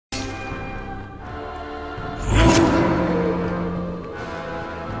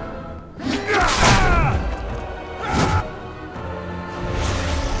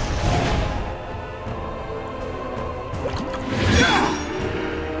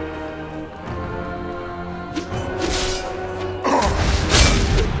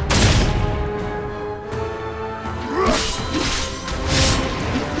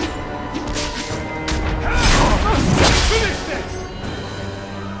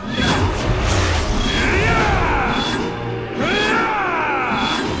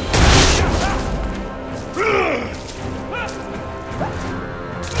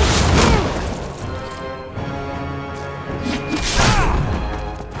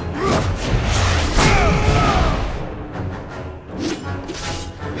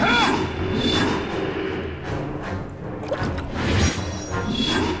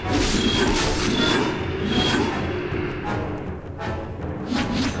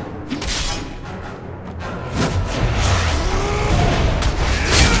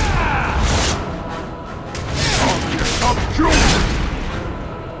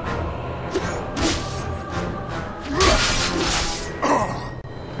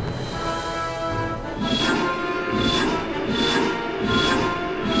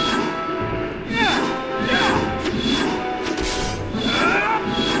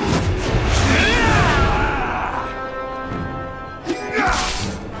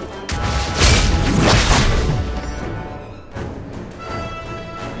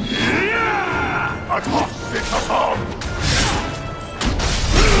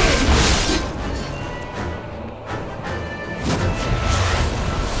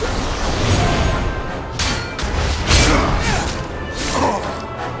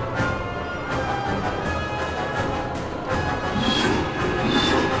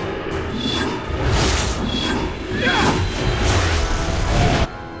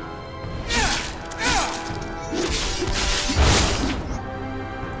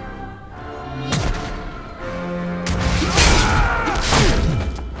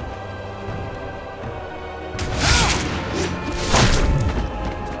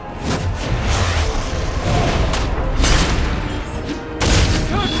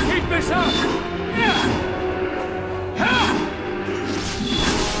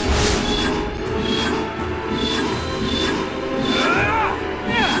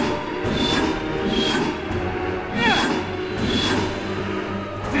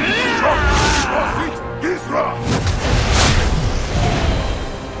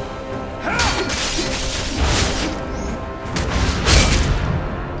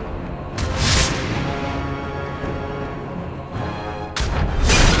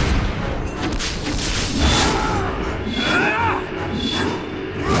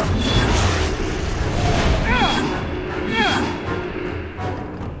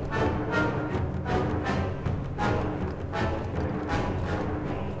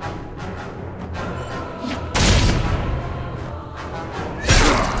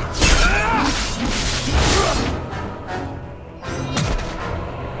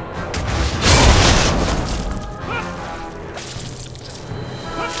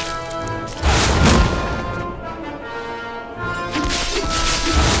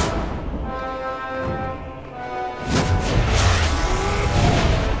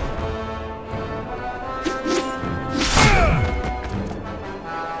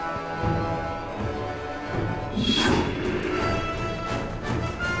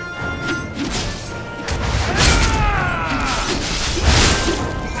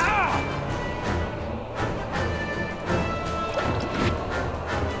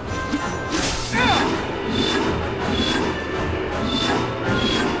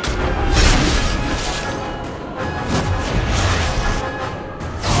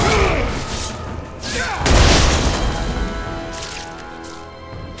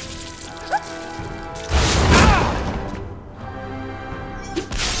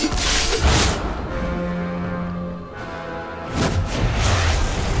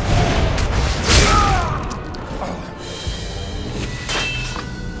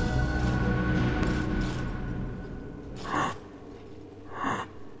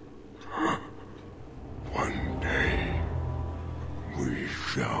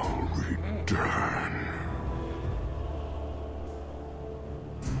shall return.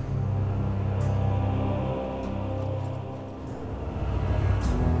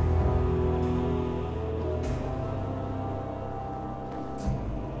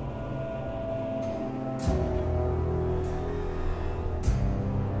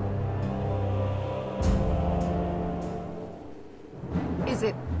 Is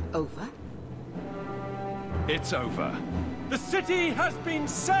it over? It's over. The city has been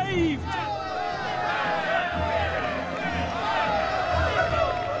saved!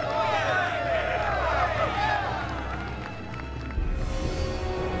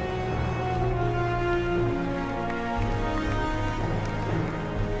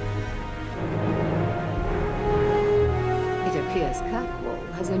 It appears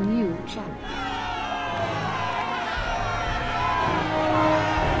Kirkwall has a new champion.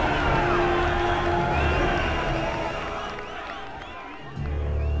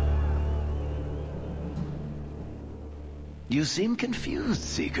 You seem confused,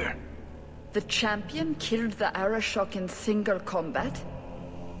 Seeker. The champion killed the Arashok in single combat?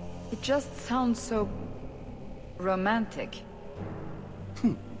 It just sounds so... romantic.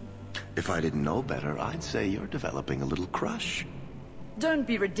 If I didn't know better, I'd say you're developing a little crush. Don't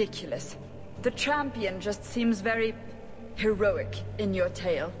be ridiculous. The champion just seems very... heroic in your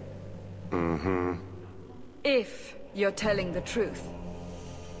tale. Mm-hmm. If you're telling the truth.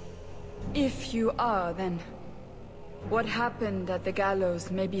 If you are, then... what happened at the gallows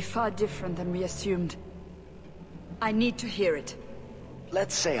may be far different than we assumed. I need to hear it.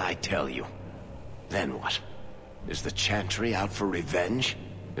 Let's say I tell you. Then what? Is the Chantry out for revenge?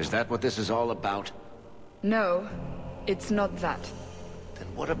 Is that what this is all about? No, it's not that. Then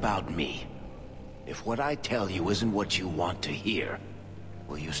what about me? If what I tell you isn't what you want to hear,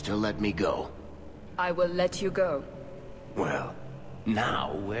 will you still let me go? I will let you go. Well,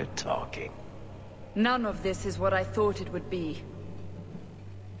 now we're talking. None of this is what I thought it would be.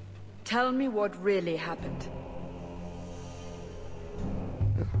 Tell me what really happened.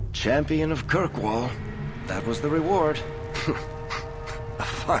 Champion of Kirkwall. That was the reward. A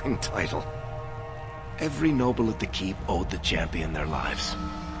fine title. Every noble at the keep owed the champion their lives.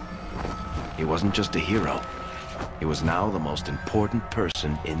 He wasn't just a hero. He was now the most important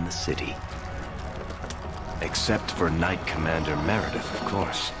person in the city. Except for Knight Commander Meredith, of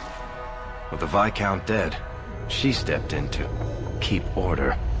course. With the Viscount dead, she stepped in to keep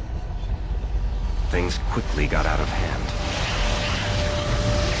order. Things quickly got out of hand.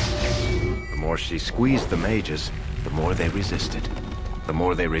 The more she squeezed the mages, the more they resisted. The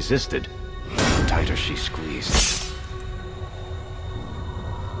more they resisted, the tighter she squeezed.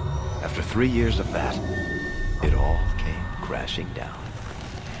 After 3 years of that, it all came crashing down.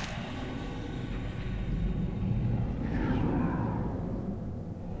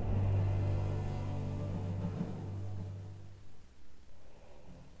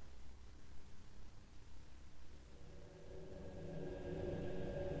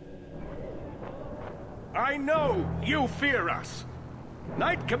 I know you fear us.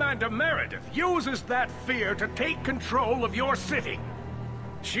 Knight Commander Meredith uses that fear to take control of your city.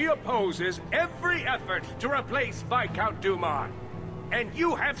 She opposes every effort to replace Viscount Dumas. And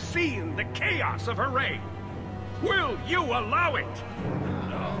you have seen the chaos of her reign. Will you allow it?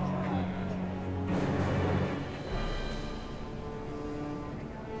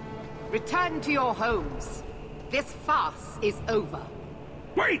 Return to your homes. This farce is over.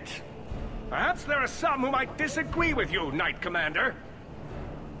 Wait! Perhaps there are some who might disagree with you, Knight Commander.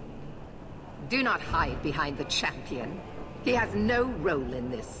 Do not hide behind the champion. He has no role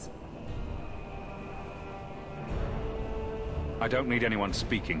in this. I don't need anyone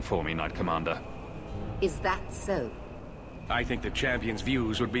speaking for me, Knight Commander. Is that so? I think the champion's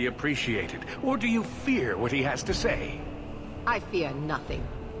views would be appreciated. Or do you fear what he has to say? I fear nothing.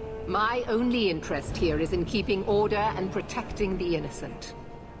 My only interest here is in keeping order and protecting the innocent.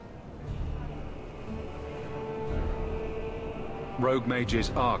 Rogue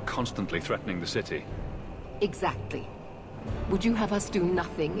mages are constantly threatening the city. Exactly. Would you have us do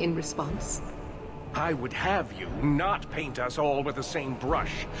nothing in response? I would have you not paint us all with the same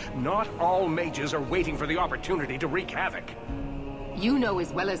brush. Not all mages are waiting for the opportunity to wreak havoc. You know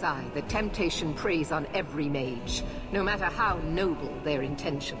as well as I that temptation preys on every mage, no matter how noble their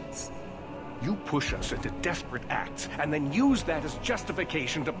intentions. You push us into desperate acts, and then use that as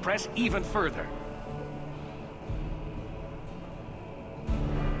justification to press even further.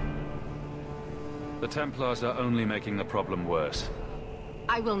 The Templars are only making the problem worse.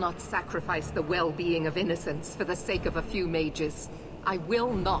 I will not sacrifice the well-being of innocents for the sake of a few mages. I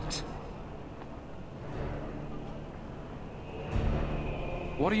will not.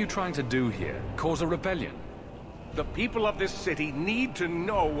 What are you trying to do here? Cause a rebellion? The people of this city need to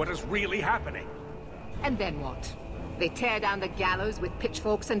know what is really happening. And then what? They tear down the gallows with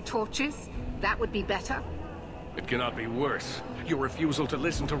pitchforks and torches? That would be better? It cannot be worse. Your refusal to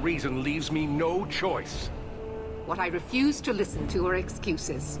listen to reason leaves me no choice. What I refuse to listen to are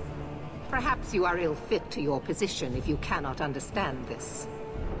excuses. Perhaps you are ill fit to your position if you cannot understand this.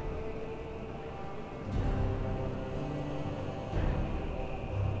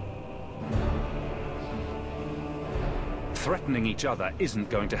 Threatening each other isn't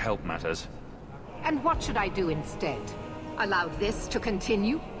going to help matters. And what should I do instead? Allow this to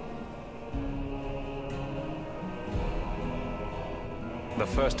continue? The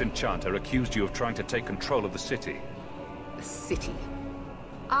first enchanter accused you of trying to take control of the city. The city.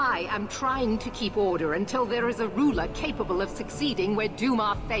 I am trying to keep order until there is a ruler capable of succeeding where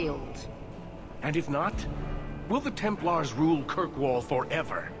Duma failed. And if not, will the Templars rule Kirkwall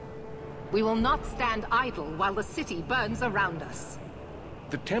forever? We will not stand idle while the city burns around us.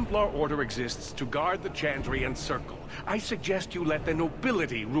 The Templar Order exists to guard the Chantry and Circle. I suggest you let the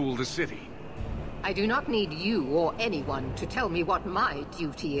nobility rule the city. I do not need you or anyone to tell me what my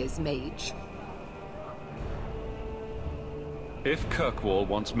duty is, mage. If Kirkwall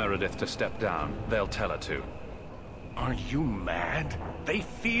wants Meredith to step down, they'll tell her to. Are you mad? They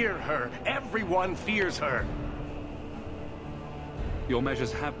fear her. Everyone fears her. Your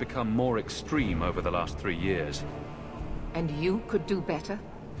measures have become more extreme over the last 3 years. And you could do better?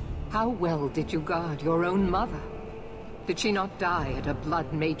 How well did you guard your own mother? Did she not die at a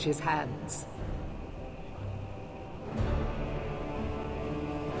blood mage's hands?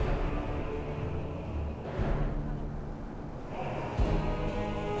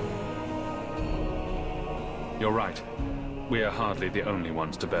 You're right. We are hardly the only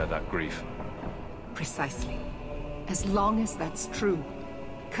ones to bear that grief. Precisely. As long as that's true,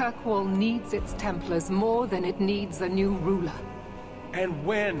 Kirkwall needs its Templars more than it needs a new ruler. And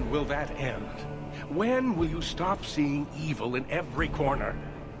when will that end? When will you stop seeing evil in every corner?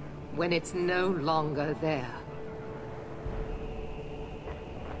 When it's no longer there.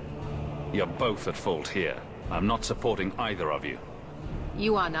 You're both at fault here. I'm not supporting either of you.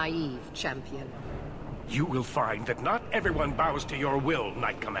 You are naive, champion. You will find that not everyone bows to your will,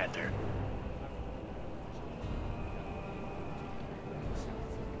 Knight Commander.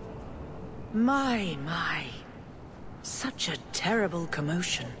 My. Such a terrible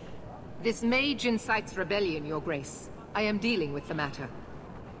commotion. This mage incites rebellion, Your Grace. I am dealing with the matter.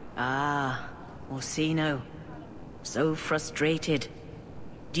 Ah, Orsino. So frustrated.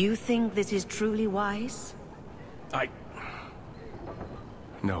 Do you think this is truly wise?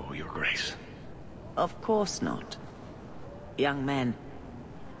 No, Your Grace. Of course not. Young men,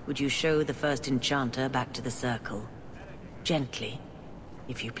 would you show the first enchanter back to the circle? Gently,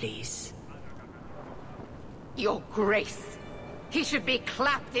 if you please. Your Grace! He should be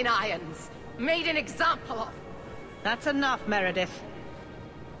clapped in irons, made an example of! That's enough, Meredith.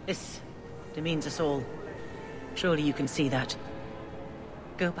 This demeans us all. Surely you can see that.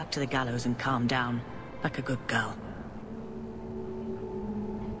 Go back to the gallows and calm down, like a good girl.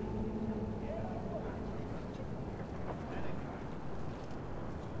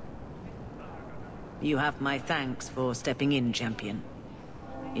 You have my thanks for stepping in, champion.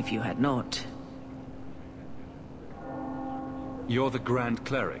 If you had not... You're the Grand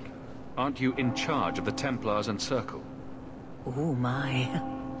Cleric. Aren't you in charge of the Templars and Circle? Oh my.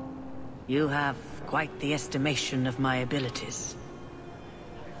 You have quite the estimation of my abilities.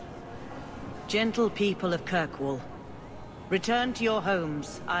 Gentle people of Kirkwall, return to your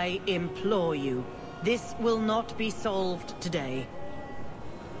homes, I implore you. This will not be solved today.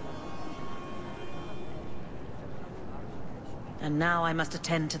 And now I must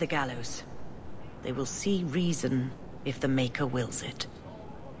attend to the gallows. They will see reason if the Maker wills it.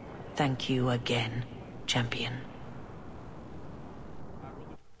 Thank you again, champion.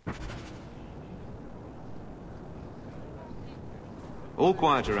 All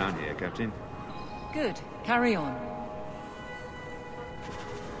quiet around here, Captain. Good. Carry on.